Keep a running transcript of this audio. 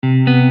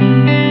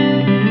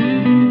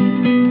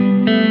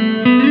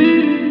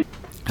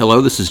Hello,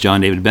 this is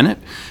John David Bennett,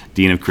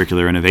 Dean of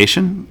Curricular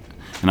Innovation,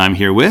 and I'm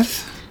here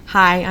with...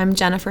 Hi, I'm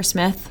Jennifer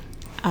Smith,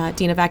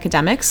 Dean of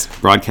Academics.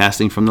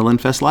 Broadcasting from the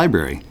Linfest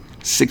Library,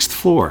 6th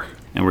floor.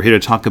 And we're here to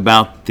talk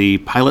about the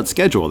pilot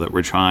schedule that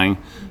we're trying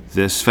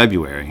this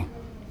February,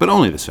 but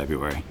only this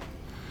February.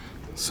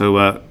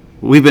 So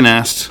we've been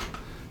asked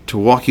to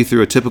walk you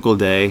through a typical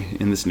day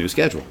in this new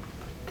schedule.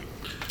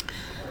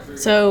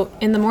 So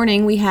in the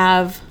morning, we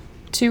have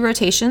 2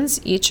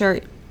 rotations. Each are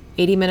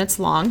 80 minutes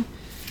long.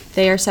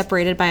 They are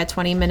separated by a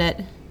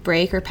 20-minute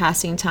break or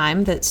passing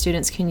time that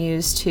students can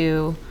use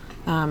to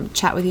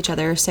chat with each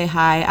other, say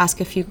hi,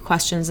 ask a few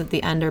questions at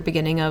the end or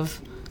beginning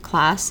of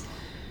class.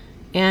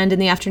 And in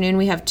the afternoon,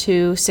 we have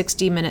 2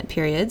 60-minute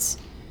periods,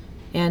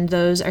 and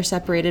those are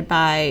separated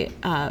by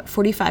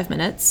 45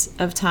 minutes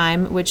of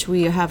time, which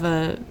we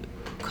have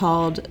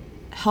called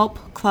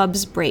Help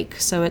Clubs Break.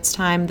 So it's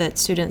time that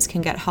students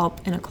can get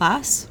help in a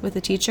class with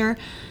a teacher.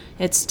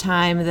 It's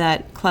time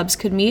that clubs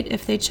could meet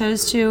if they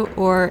chose to,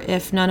 or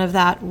if none of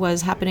that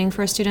was happening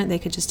for a student, they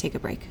could just take a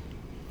break.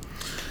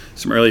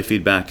 Some early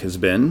feedback has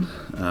been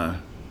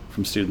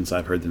from students.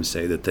 I've heard them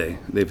say that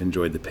they've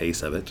enjoyed the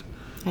pace of it,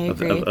 I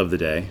agree. of the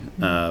day.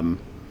 That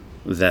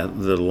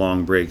the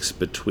long breaks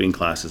between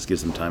classes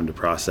gives them time to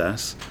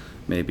process,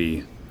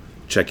 maybe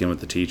check in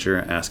with the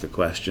teacher, ask a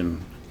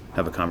question,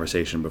 have a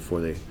conversation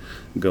before they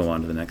go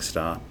on to the next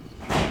stop.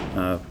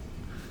 So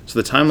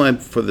the timeline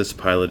for this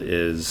pilot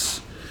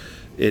is...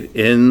 It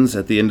ends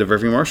at the end of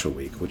every Marshall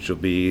Week, which will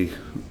be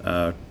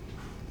The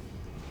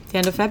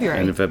end of February.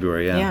 end of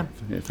February, yeah.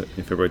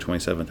 February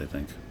 27th, I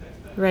think.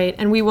 Right,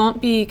 and we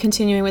won't be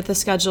continuing with the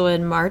schedule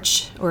in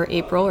March or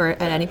April or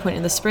at any point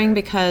in the spring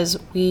because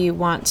we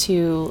want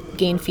to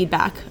gain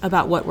feedback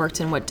about what worked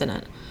and what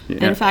didn't. Yeah.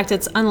 And in fact,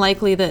 it's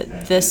unlikely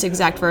that this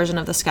exact version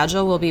of the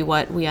schedule will be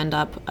what we end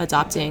up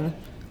adopting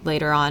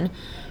later on.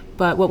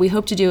 But what we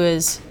hope to do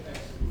is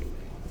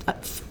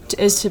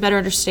to better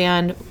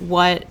understand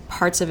what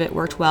parts of it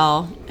worked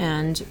well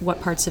and what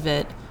parts of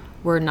it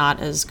were not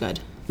as good.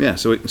 Yeah,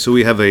 so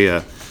we have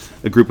a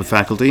group of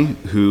faculty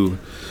who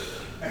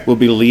will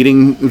be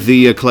leading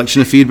the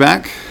collection of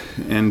feedback,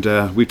 and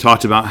we've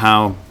talked about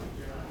how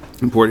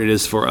important it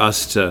is for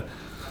us to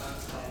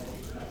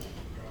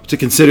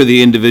consider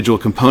the individual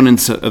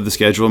components of the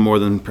schedule more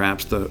than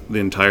perhaps the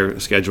entire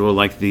schedule,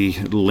 like the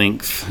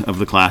length of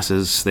the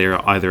classes. They're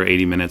either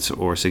 80 minutes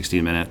or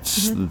 60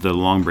 minutes, the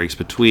long breaks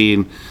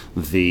between,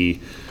 the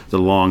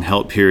long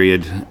help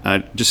period,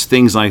 just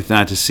things like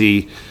that to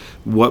see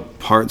what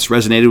parts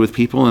resonated with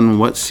people and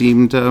what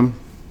seemed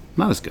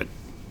not as good.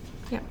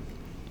 Yeah.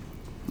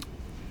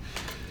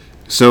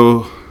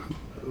 So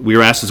we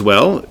were asked as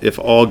well if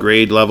all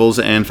grade levels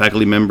and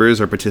faculty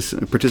members are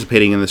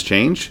participating in this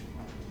change.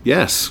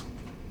 Yes.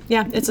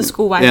 Yeah, it's a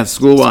school-wide. Yeah,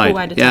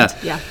 school-wide.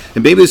 Yeah.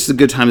 And maybe this is a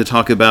good time to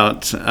talk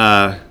about,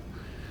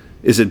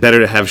 is it better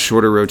to have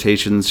shorter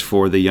rotations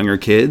for the younger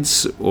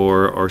kids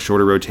or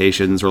shorter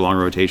rotations or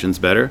longer rotations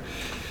better?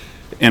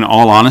 In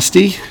all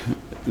honesty,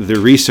 the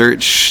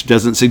research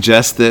doesn't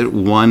suggest that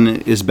one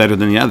is better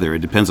than the other. It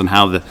depends on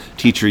how the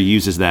teacher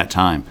uses that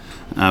time.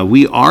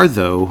 We are,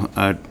 though,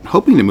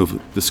 hoping to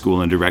move the school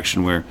in a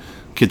direction where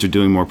kids are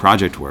doing more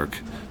project work.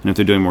 And if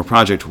they're doing more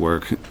project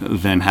work,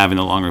 then having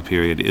a longer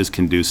period is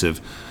conducive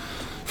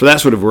for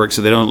that sort of work,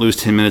 so they don't lose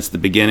 10 minutes at the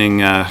beginning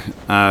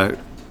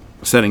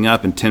setting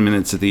up and 10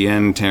 minutes at the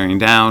end tearing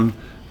down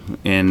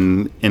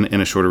in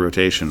a shorter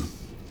rotation.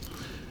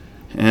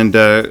 And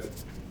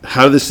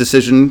how did this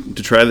decision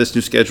to try this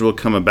new schedule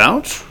come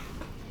about?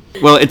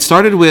 Well, it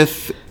started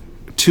with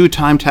 2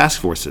 time task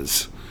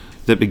forces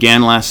that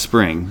began last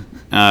spring.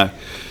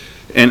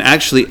 And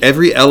actually,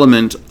 every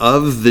element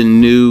of the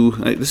new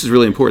this is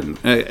really important.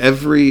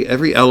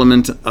 Every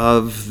element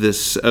of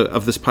this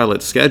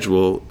pilot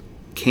schedule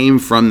came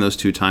from those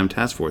 2 time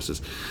task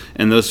forces,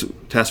 and those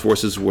task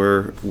forces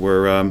were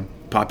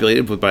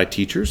populated by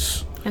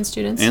teachers And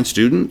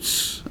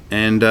students.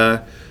 And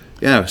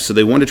so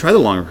they wanted to try the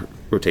longer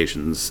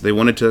rotations. They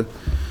wanted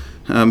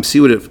to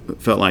see what it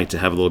felt like to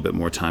have a little bit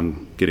more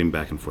time getting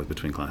back and forth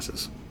between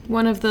classes.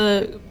 One of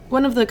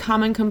the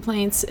common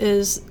complaints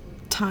is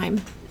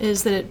time,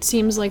 is that it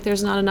seems like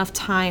there's not enough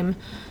time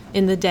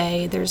in the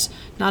day. There's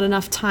not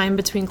enough time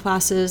between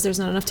classes. There's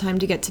not enough time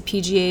to get to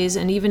PGAs.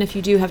 And even if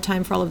you do have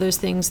time for all of those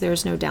things,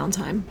 there's no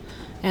downtime.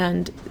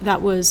 And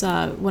that was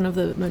one of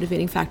the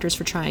motivating factors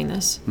for trying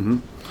this. Mm-hmm.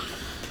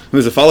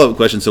 There's a follow-up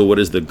question. So what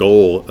is the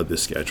goal of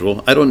this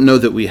schedule? I don't know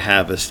that we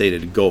have a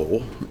stated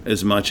goal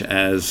as much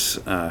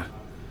as,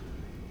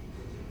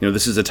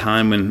 this is a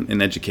time when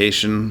in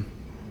education,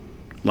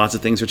 lots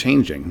of things are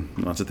changing.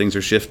 Lots of things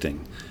are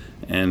shifting.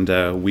 And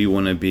we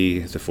want to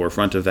be at the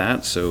forefront of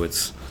that, so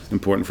it's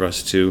important for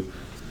us to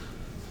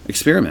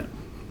experiment,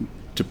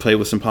 to play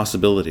with some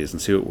possibilities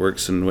and see what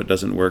works and what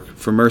doesn't work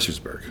for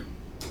Mercersburg.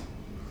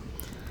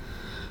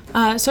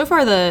 So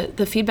far,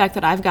 the feedback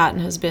that I've gotten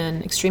has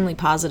been extremely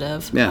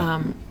positive.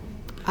 Yeah.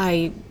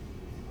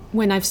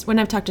 When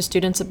I've talked to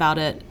students about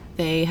it,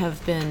 they've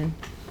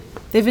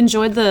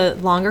enjoyed the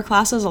longer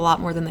classes a lot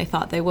more than they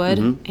thought they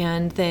would,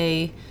 and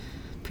they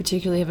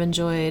particularly have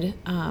enjoyed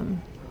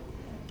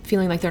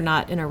feeling like they're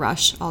not in a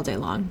rush all day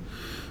long.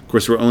 Of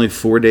course, we're only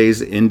 4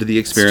 days into the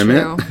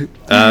experiment, It's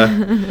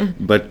true.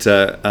 but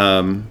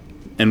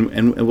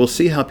and we'll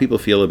see how people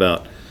feel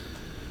about,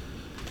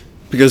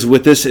 because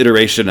with this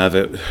iteration of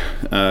it,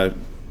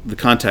 the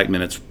contact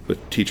minutes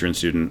with teacher and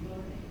student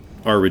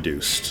are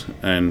reduced,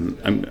 and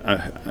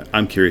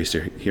I'm curious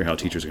to hear how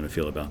teachers are going to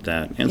feel about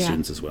that, and Yeah.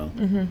 students as well.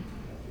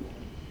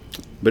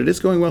 But it is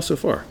going well so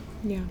far.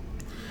 Yeah.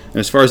 And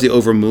as far as the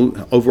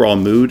overall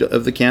mood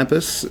of the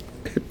campus,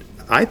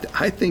 I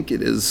think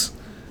it is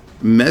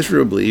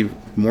measurably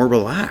more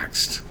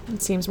relaxed.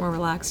 It seems more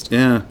relaxed.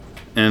 Yeah,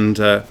 and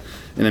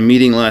in a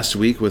meeting last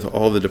week with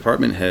all the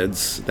department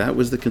heads, that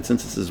was the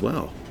consensus as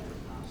well.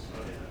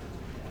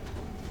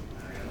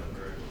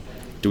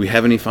 Do we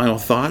have any final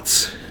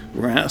thoughts,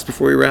 we're asked,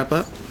 before we wrap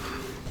up?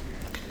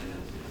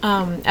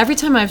 Every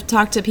time I've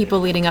talked to people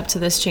leading up to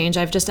this change,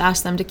 I've just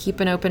asked them to keep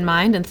an open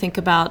mind and think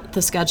about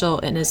the schedule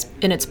in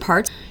its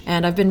parts.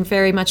 And I've been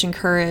very much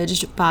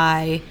encouraged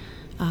by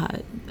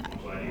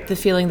the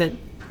feeling that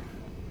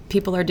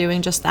people are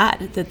doing just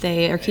that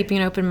they are keeping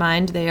an open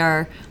mind. They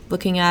are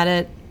looking at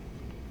it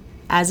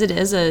as it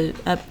is, a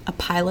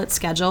pilot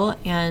schedule.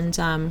 And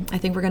I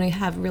think we're going to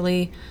have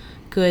really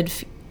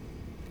good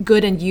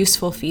and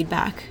useful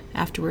feedback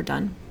after we're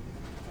done.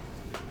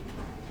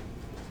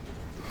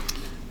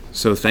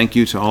 So thank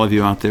you to all of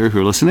you out there who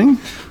are listening.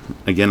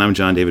 Again, I'm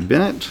John David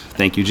Bennett.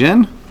 Thank you,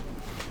 Jen.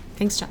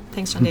 Thanks, John.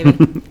 Thanks, John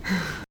David.